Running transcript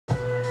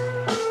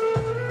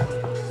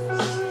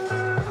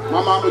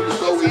My mama used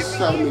to always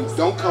tell me,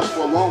 don't come for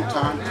a long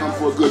time, come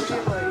for a good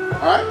time.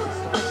 All right?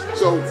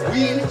 So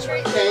we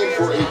came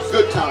for a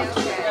good time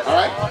today. All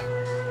right?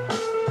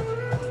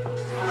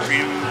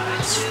 Freedom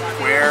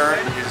Square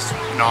is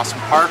an awesome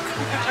park.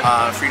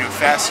 Freedom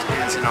Fest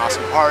is an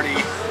awesome party.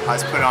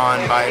 It's put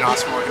on by an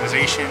awesome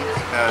organization,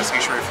 the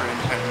Sanctuary for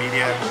Independent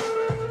Media.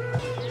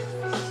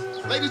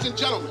 Ladies and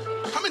gentlemen,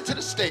 coming to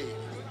the stage,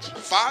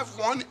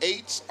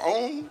 518's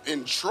own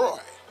in Troy,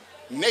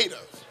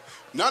 native,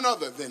 none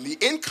other than the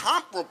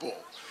incomparable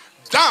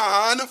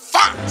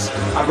donfons.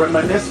 I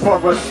reminisce for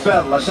a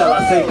spell, or shall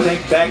I say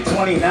think back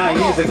 29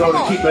 years ago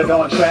to keep it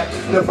on track.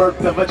 The birth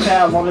of a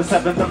child on the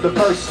 7th of the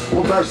first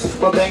will burst,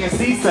 but banging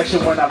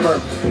C-section when I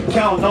birth.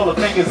 Counting all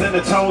the fingers and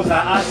the toes,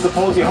 now I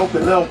suppose you hope the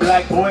little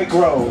black boy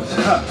grows.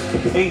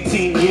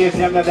 18 years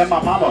younger than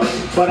my mama,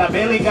 but I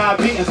barely got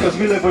beatings cause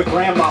we live with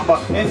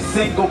grandmama. In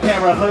single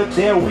parenthood,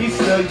 there we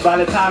stood. By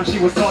the time she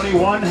was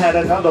 21, had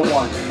another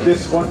one.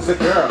 This one's a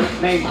girl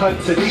named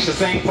Tanisha.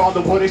 Same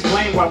father would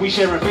explain why we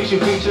sharing facial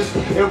features.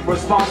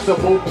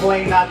 Irresponsible,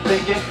 plain not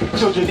thinking.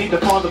 Children need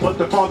the father, but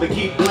the father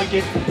keep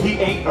blinking. He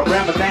ain't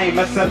around, but they ain't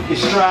mess up your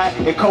stride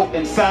and coat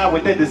inside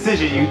with the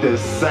decision you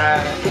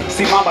decide.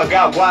 See, mama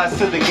got wise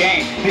to the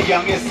game. The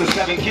youngest of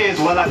 7 kids,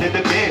 well, I did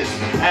the biz.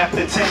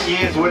 After 10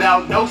 years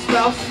without no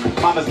spouse,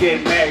 mama's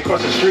getting married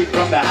across the street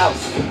from the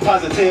house.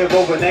 Positive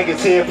over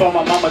negative for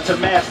my mama to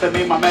master.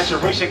 Made my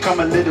maturation come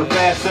a little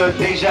faster.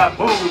 Deja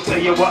vu, tell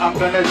you what I'm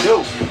gonna do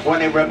when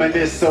they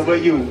reminisce over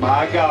you,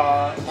 my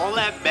God. All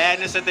that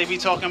badness that they be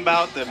talking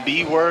about, the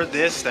B word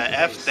this, the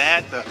F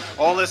that,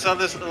 all this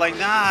other, like,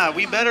 nah,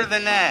 we better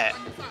than that.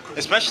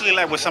 Especially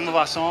like with some of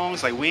our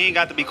songs, like we ain't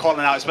got to be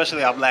calling out,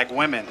 especially our black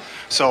women.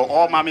 So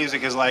all my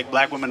music is like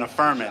black women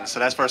affirming, so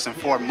that's first and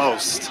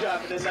foremost.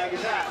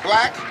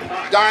 Black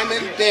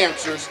Diamond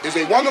Dancers is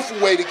a wonderful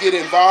way to get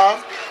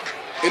involved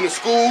in the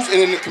schools and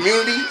in the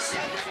communities.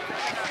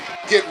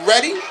 Get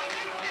ready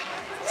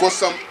for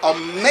some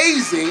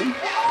amazing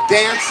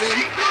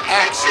dancing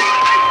action.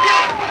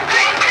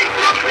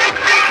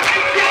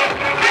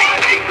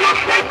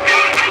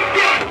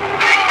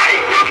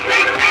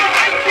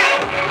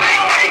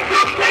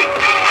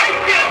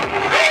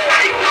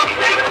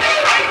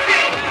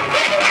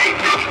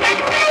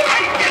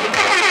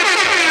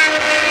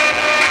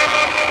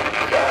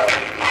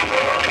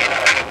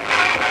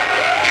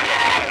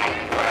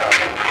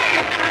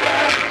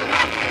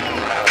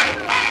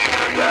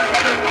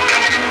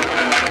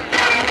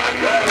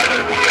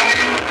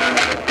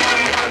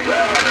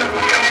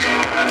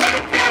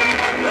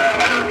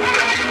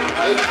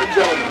 Ladies and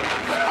gentlemen,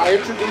 I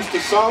introduce to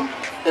some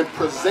and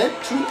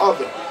present to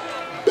others,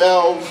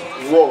 Bells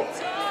Roar.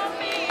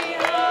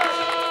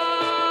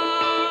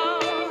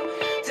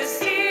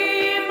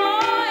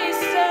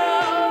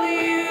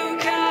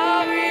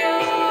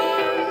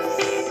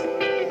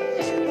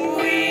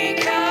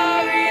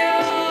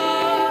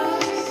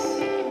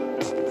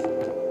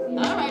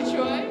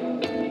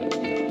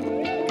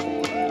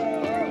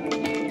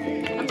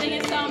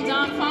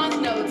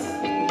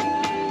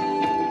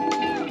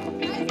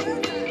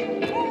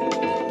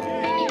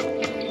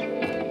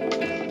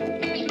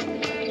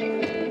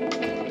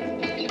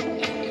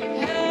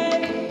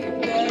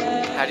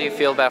 How do you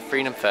feel about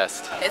Freedom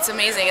Fest? It's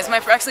amazing. It's my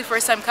actually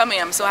first time coming.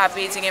 I'm so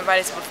happy to get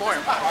invited to perform.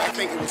 I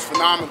think it was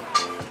phenomenal.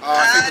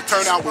 I think the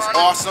turnout was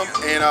awesome,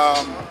 and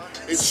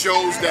it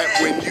shows that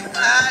when you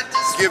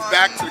give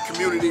back to the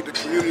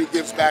community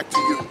gives back to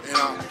you.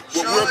 And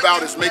what we're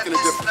about is making a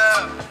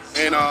difference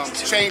and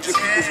changing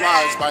people's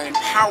lives by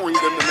empowering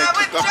them to make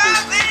productive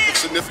and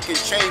significant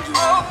changes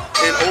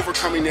and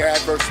overcoming their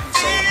adversity.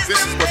 So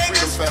this is what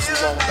Freedom Fest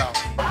is all about.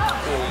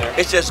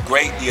 It's just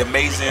great, the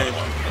amazing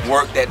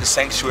work that the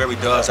Sanctuary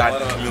does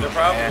out in the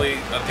community.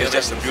 It's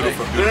just a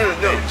beautiful, beautiful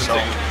thing. So,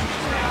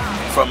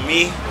 from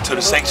me to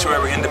the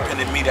Sanctuary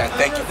Independent Media, I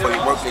thank you for the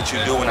work that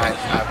you do, and I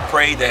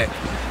pray that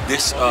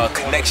this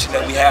connection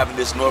that we have in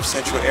this North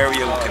Central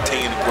area will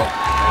continue to grow.